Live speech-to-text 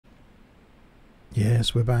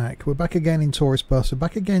Yes, we're back. We're back again in Tourist Bus. We're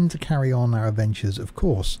back again to carry on our adventures, of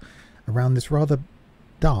course, around this rather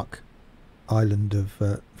dark island of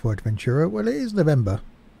Fuerteventura. Well, it is November,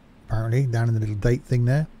 apparently, down in the little date thing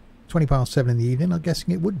there. 20 past 7 in the evening. I'm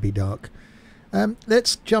guessing it would be dark.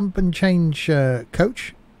 Let's jump and change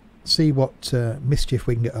coach. See what mischief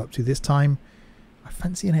we can get up to this time. I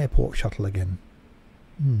fancy an airport shuttle again.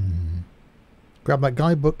 Grab that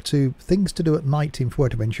guidebook to Things to Do at Night in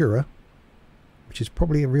Fuerteventura, which is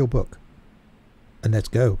probably a real book. And let's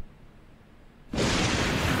go.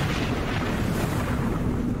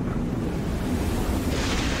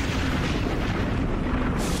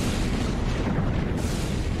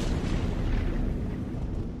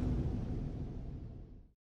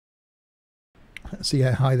 So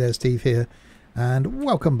yeah, hi there, Steve here, and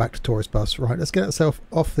welcome back to Tourist Bus. Right, let's get ourselves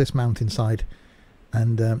off this mountainside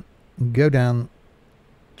and go down,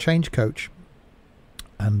 change coach,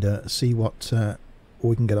 and see what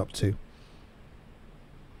we can get up to.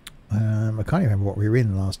 I can't even remember what we were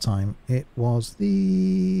in last time. It was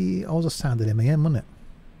a standard MAM, wasn't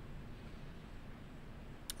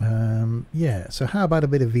it? Yeah. So how about a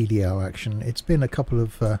bit of VDL action? It's been a couple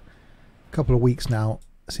of weeks now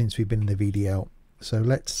since we've been in the VDL. So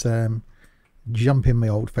let's jump in my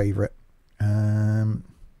old favourite.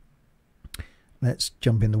 Let's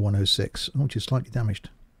jump in the 106, which is slightly damaged.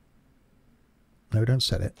 No, don't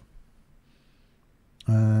set it.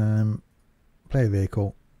 Play a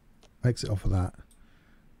vehicle, exit off of that.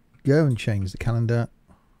 Go and change the calendar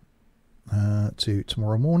to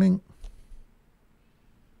tomorrow morning.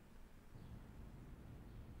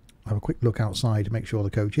 Have a quick look outside to make sure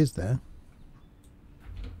the coach is there.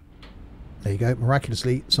 There you go.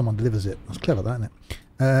 Miraculously, someone delivers it. That's clever, that, isn't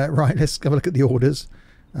it? Right, let's have a look at the orders.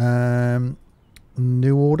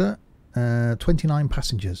 New order, 29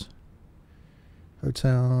 passengers.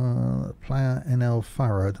 Hotel Playa NL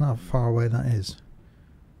Faro. I don't know how far away that is.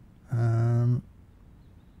 It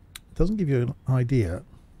doesn't give you an idea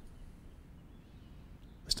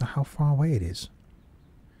as to how far away it is.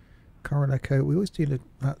 Coraleco, we always do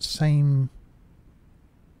that same...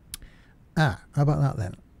 how about that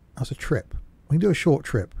then? That's a trip. We can do a short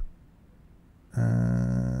trip.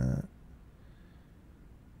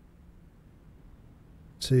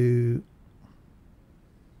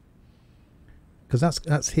 Because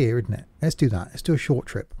that's here, isn't it? Let's do that. Let's do a short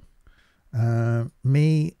trip.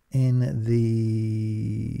 Me in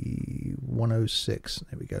the 106.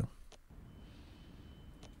 There we go.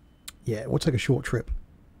 Yeah, we'll take a short trip.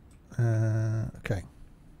 Okay.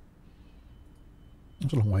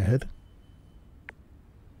 That's a long way ahead.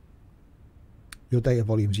 Your data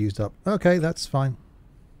volume's used up. Okay, that's fine.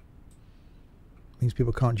 Means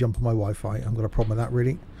people can't jump on my Wi-Fi. I haven't got a problem with that,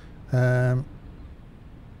 really.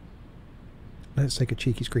 Let's take a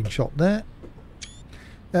cheeky screenshot there.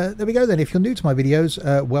 There we go then. If you're new to my videos,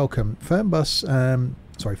 welcome.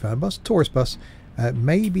 Tourist Bus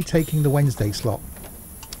may be taking the Wednesday slot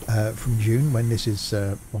from June, when this is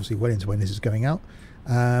obviously well into when this is going out,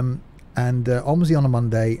 and Omsi on a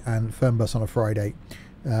Monday and Fernbus on a Friday.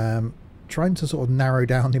 Trying to sort of narrow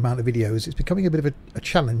down the amount of videos. It's becoming a bit of a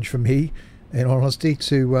challenge for me, in all honesty,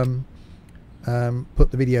 to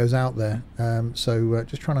put the videos out there. So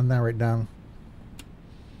just trying to narrow it down.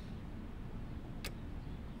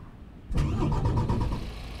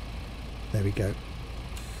 There we go.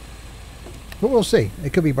 But we'll see.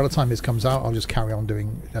 It could be by the time this comes out, I'll just carry on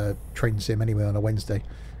doing train sim anyway on a Wednesday.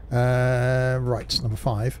 Right, number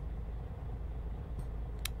 5.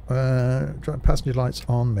 Passenger lights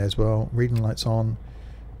on, may as well. Reading lights on.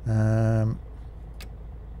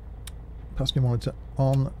 Passenger monitor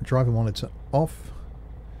on. Driver monitor off.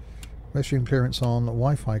 Restroom clearance on.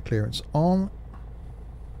 Wi-Fi clearance on.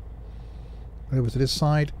 Over to this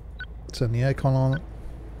side. Turn the aircon on.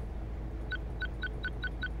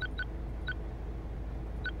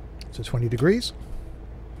 So 20 degrees.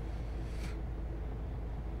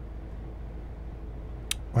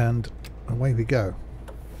 And away we go.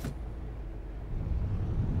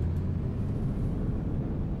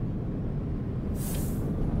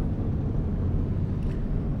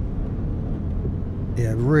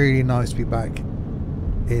 Yeah, really nice to be back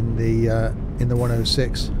in the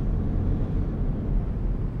 106.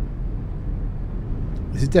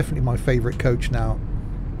 This is definitely my favourite coach now.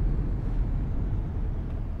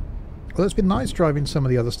 Well, it's been nice driving some of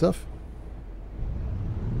the other stuff.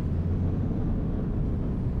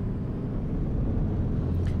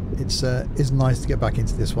 It's nice to get back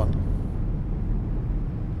into this one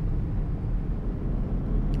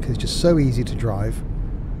because it's just so easy to drive.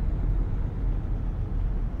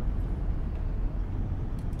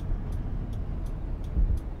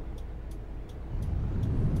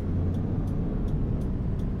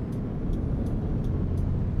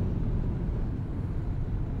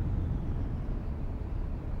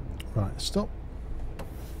 Right, stop.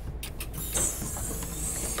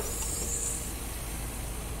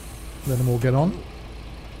 Let them all get on.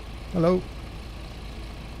 Hello.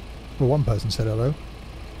 Well, one person said hello.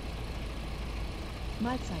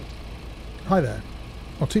 My side. Hi there.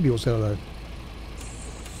 Oh, two people said hello.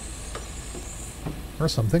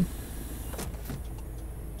 That's something.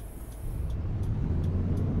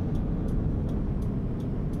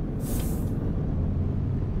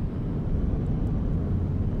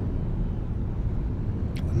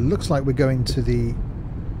 Looks like we're going to the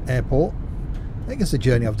airport. I think it's a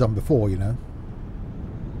journey I've done before, you know.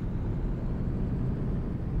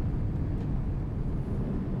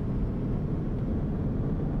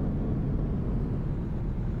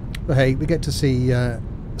 But hey, we get to see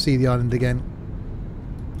the island again.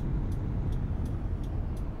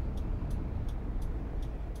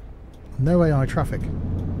 No AI traffic.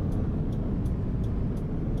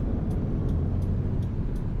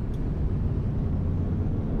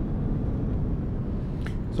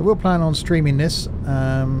 So we'll plan on streaming this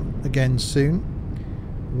again soon.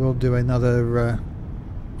 We'll do another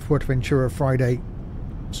Fuerteventura Friday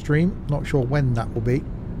stream. Not sure when that will be.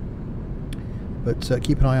 But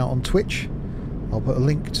keep an eye out on Twitch. I'll put a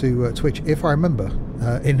link to Twitch, if I remember,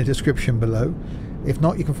 in the description below. If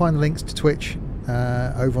not, you can find the links to Twitch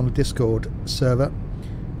over on the Discord server,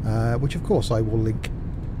 which of course I will link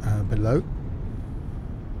below.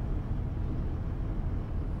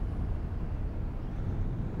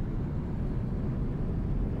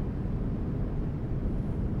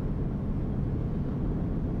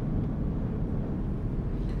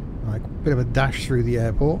 Right, bit of a dash through the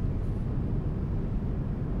airport.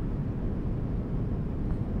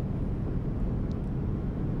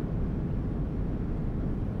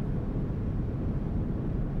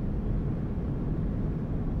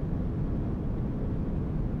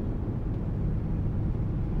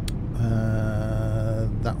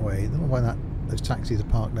 That way. I don't know why those taxis are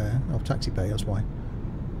parked there. Oh, taxi bay, that's why.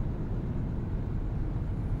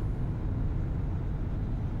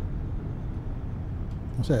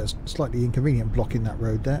 So it's slightly inconvenient blocking that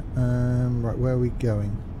road there. Right, where are we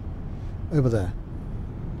going? Over there.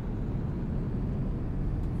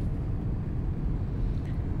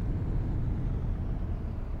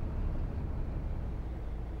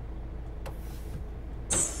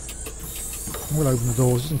 We'll open the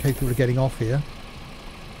doors just in case people are getting off here.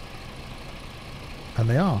 And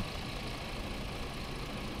they are.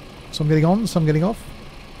 Some getting on, some getting off.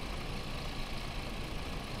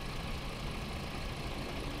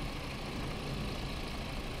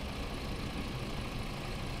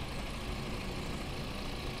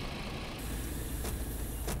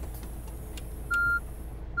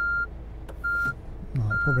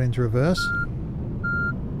 Right, probably into reverse.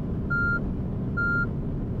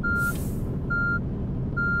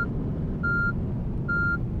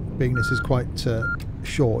 Being this is quite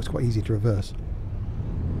short, it's quite easy to reverse.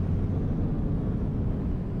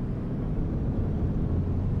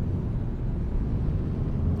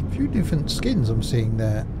 A few different skins I'm seeing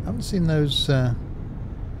there. I haven't seen those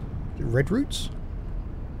red roots.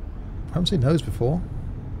 I haven't seen those before.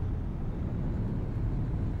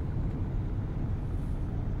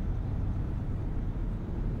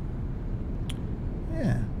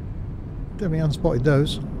 Yeah, definitely unspotted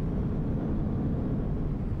those.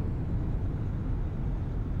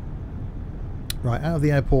 Right, out of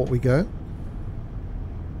the airport we go.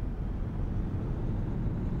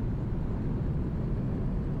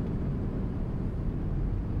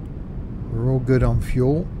 We're all good on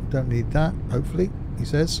fuel. Don't need that, hopefully, he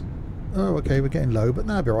says. Oh, okay, we're getting low, but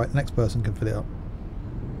that'll be alright. The next person can fill it up.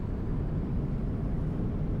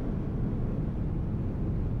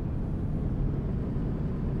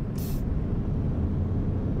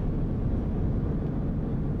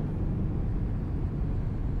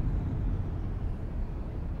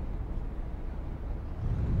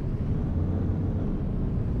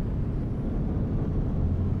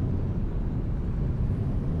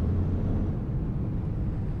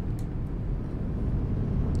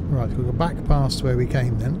 Right, we'll go back past where we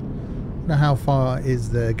came then. Don't know how far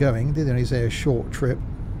is there going. Did only say a short trip.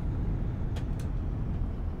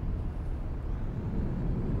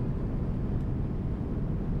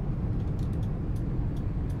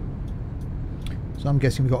 So I'm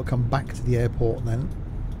guessing we've got to come back to the airport then.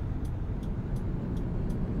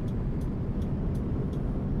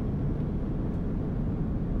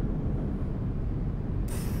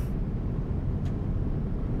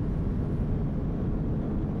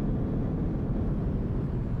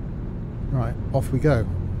 Right, off we go.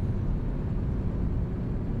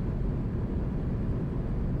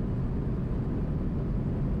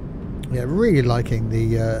 Yeah, really liking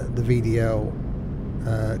the VDL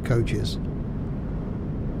coaches.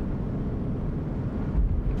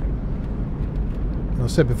 And I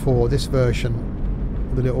said before, this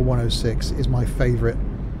version, the little 106, is my favourite.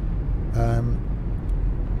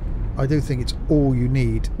 I do think it's all you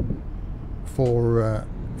need for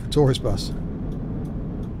tourist bus.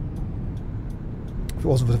 If it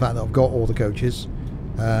wasn't for the fact that I've got all the coaches,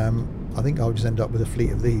 I think I'll just end up with a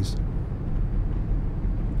fleet of these.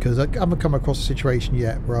 Because I haven't come across a situation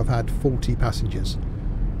yet where I've had 40 passengers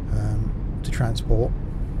to transport.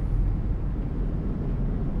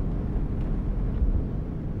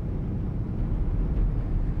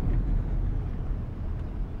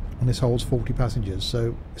 And this holds 40 passengers,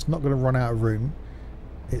 so it's not going to run out of room.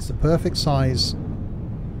 It's the perfect size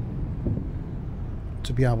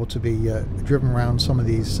to be able to be driven around some of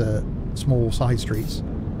these small side streets.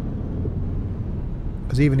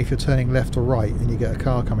 Because even if you're turning left or right and you get a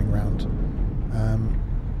car coming round,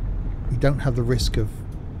 you don't have the risk of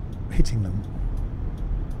hitting them.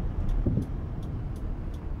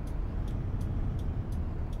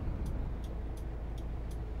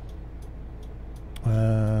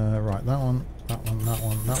 Right, that one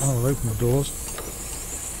will open the doors.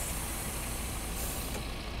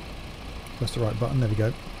 Press the right button, there we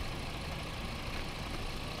go.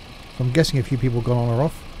 So I'm guessing a few people gone on or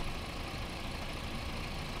off.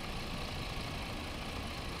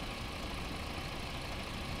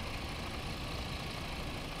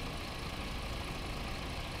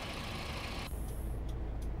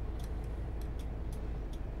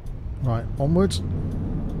 Right, onwards.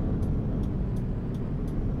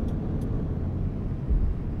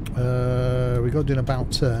 We've got to do an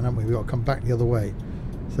about turn, haven't we? We've got to come back the other way.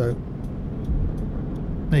 So,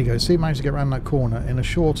 there you go. See, managed to get around that corner in a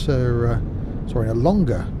shorter, sorry, a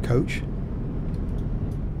longer coach.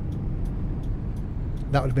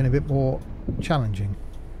 That would have been a bit more challenging.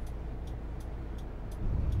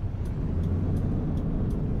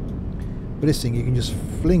 But this thing, you can just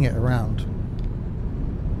fling it around.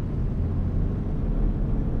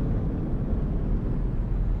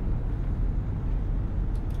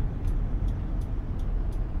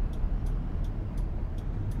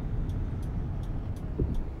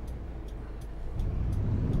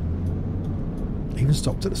 Even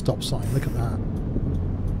stopped at the stop sign. Look at that.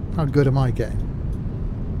 How good am I getting?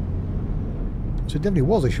 So it definitely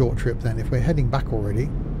was a short trip then, if we're heading back already.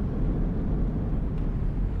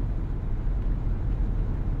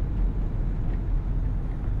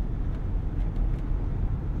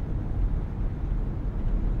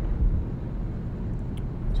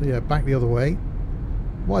 So yeah, back the other way.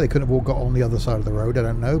 Why they couldn't have all got on the other side of the road, I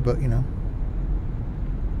don't know, but you know.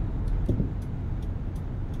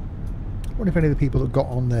 I wonder if any of the people that got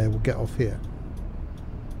on there will get off here.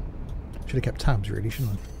 Should have kept tabs really,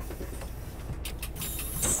 shouldn't I?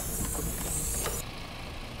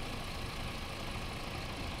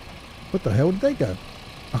 What the hell did they go?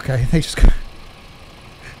 Okay, they just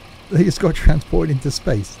got transported into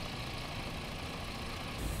space.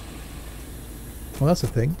 Well, that's a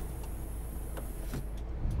thing.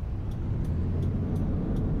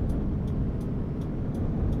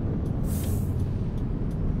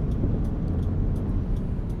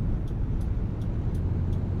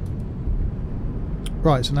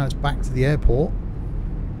 Right, so now it's back to the airport.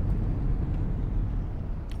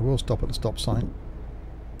 I will stop at the stop sign.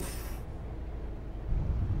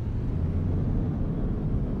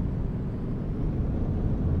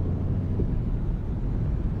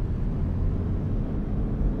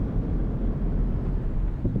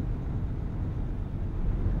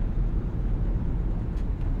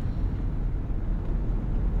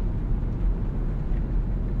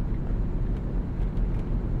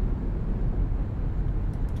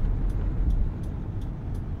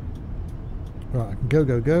 Right, I can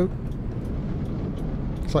go.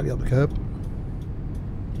 Slightly up the curb.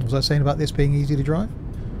 What was I saying about this being easy to drive?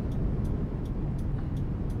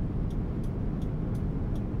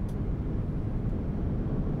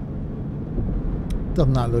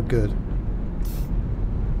 Doesn't that look good?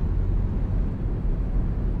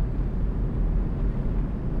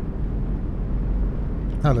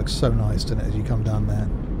 That looks so nice, doesn't it, as you come down there?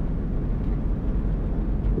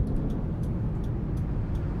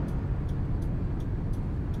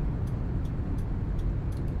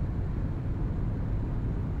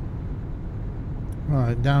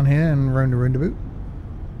 Right, down here and round the roundabout.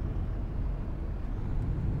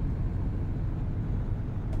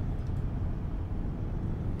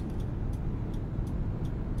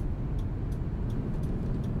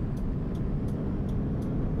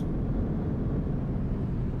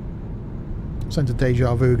 Sense of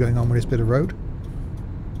deja vu going on with this bit of road.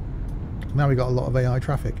 Now we got a lot of AI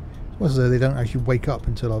traffic. It's almost as though they don't actually wake up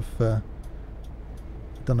until I've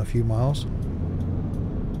done a few miles.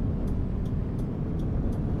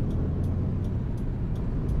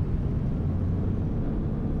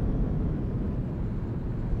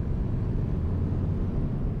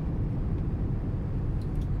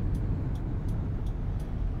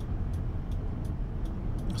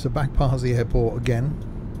 So back past the airport again.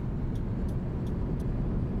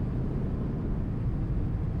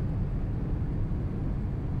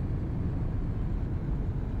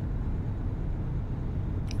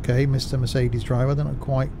 Okay, Mr. Mercedes driver, I don't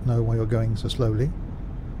quite know why you're going so slowly.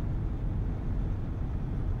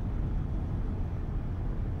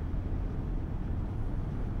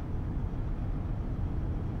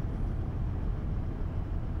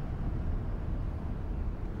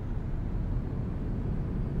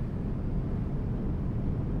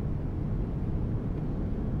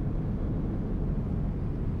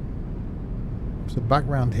 So back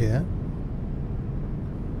round here.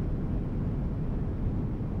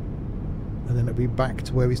 And then it'll be back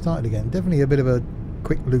to where we started again. Definitely a bit of a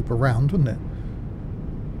quick loop around, wouldn't it?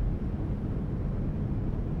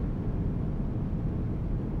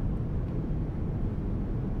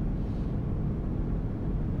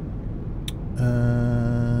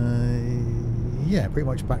 Yeah, pretty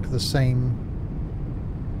much back to the same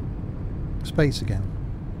space again.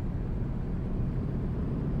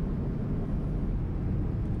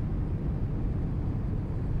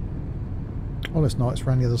 Oh, it's not. It's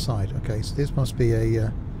around the other side. Okay, so this must be a...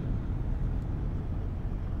 I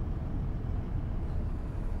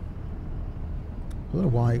don't know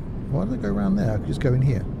why. Why did I go around there? I could just go in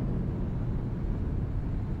here.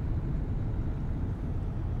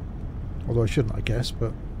 Although I shouldn't, I guess,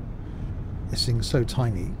 but this thing's so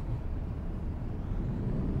tiny.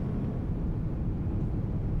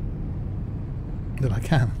 That I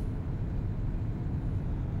can.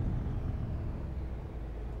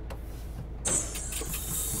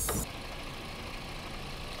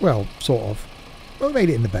 Well, sort of. Well, we made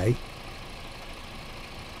it in the bay.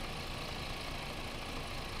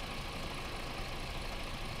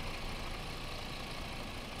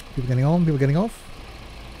 People getting on, people getting off.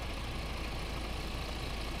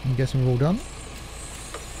 I'm guessing we're all done.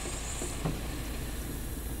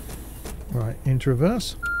 Right, into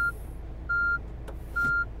reverse.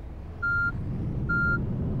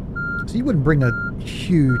 So you wouldn't bring a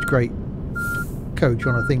huge, great coach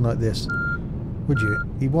on a thing like this, would you?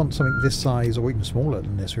 You'd want something this size or even smaller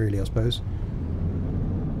than this, really, I suppose.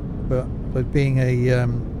 But being a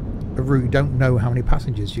route, you don't know how many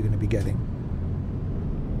passengers you're going to be getting.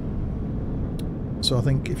 So I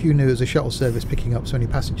think if you knew as a shuttle service picking up so many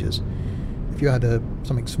passengers, if you had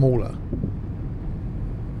something smaller.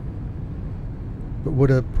 But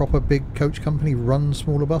would a proper big coach company run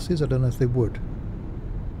smaller buses? I don't know if they would.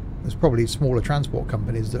 There's probably smaller transport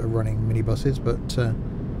companies that are running minibuses, but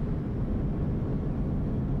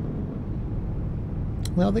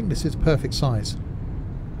well, I think this is perfect size.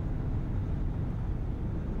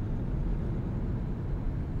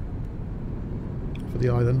 For the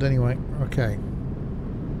island, anyway. Okay.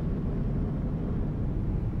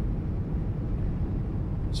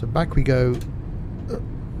 So back we go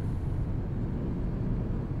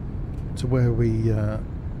to where we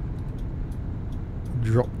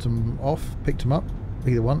dropped them off, picked them up,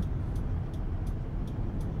 either one.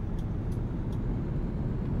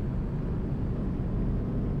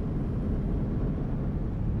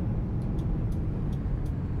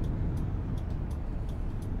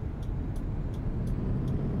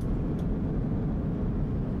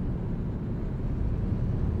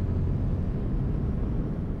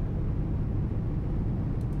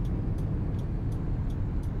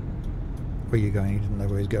 Where are you going? He didn't know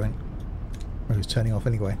where he was going. Well, he was turning off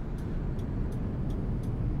anyway.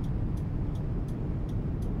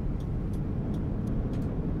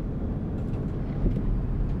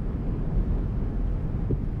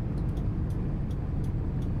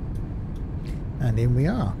 And in we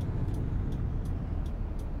are.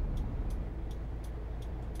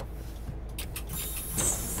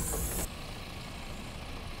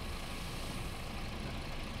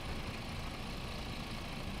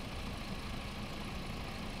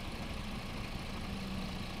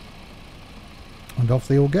 And off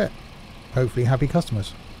they all get. Hopefully happy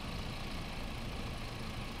customers.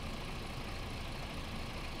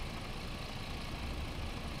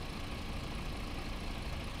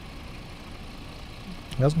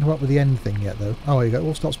 It hasn't come up with the end thing yet though. Oh, there you go.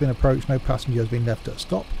 All stops been approached. No passenger has been left at a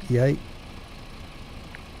stop. Yay.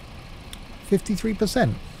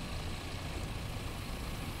 53%.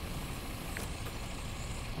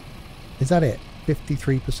 Is that it?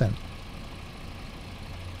 53%.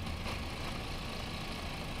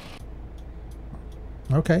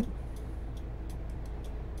 Okay.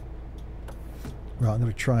 Right, I'm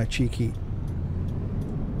going to try a cheeky...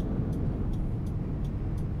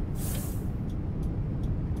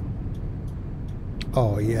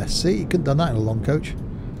 Oh, yeah. See, you could have done that in a long coach.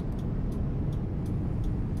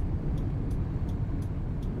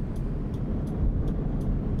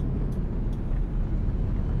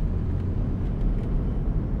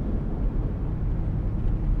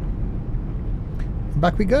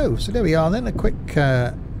 Back we go. So there we are then, a quick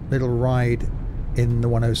little ride in the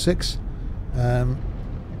 106.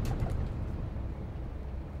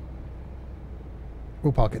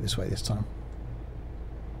 We'll park it this way this time.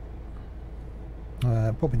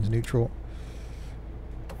 Pop into neutral,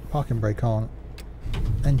 parking brake on,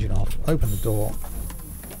 engine off, open the door,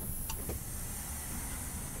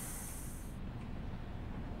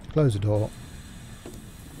 close the door.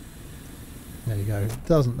 There you go.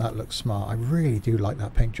 Doesn't that look smart? I really do like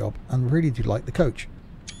that paint job and really do like the coach.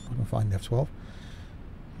 I can find the F12.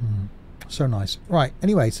 So nice. Right,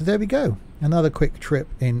 anyway, so there we go. Another quick trip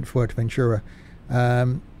in Fuerteventura.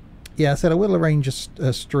 Yeah, I said I will arrange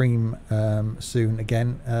a stream soon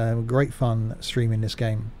again. Great fun streaming this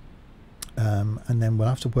game. And then we'll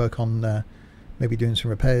have to work on maybe doing some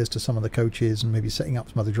repairs to some of the coaches and maybe setting up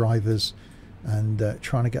some other drivers and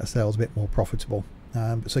trying to get ourselves a bit more profitable.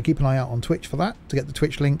 So keep an eye out on Twitch for that, to get the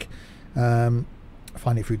Twitch link. Find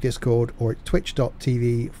it through Discord or at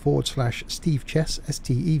twitch.tv/SteveChess,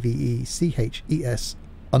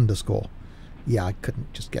 STEVECHES_. Yeah, I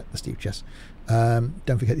couldn't just get the Steve Chess. Don't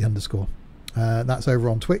forget the underscore. That's over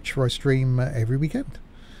on Twitch, where I stream every weekend.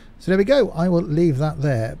 So there we go. I will leave that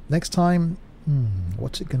there. Next time,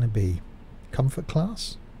 what's it going to be? Comfort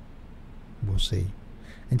class? We'll see.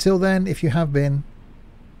 Until then, if you have been,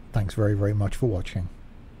 thanks very, very much for watching.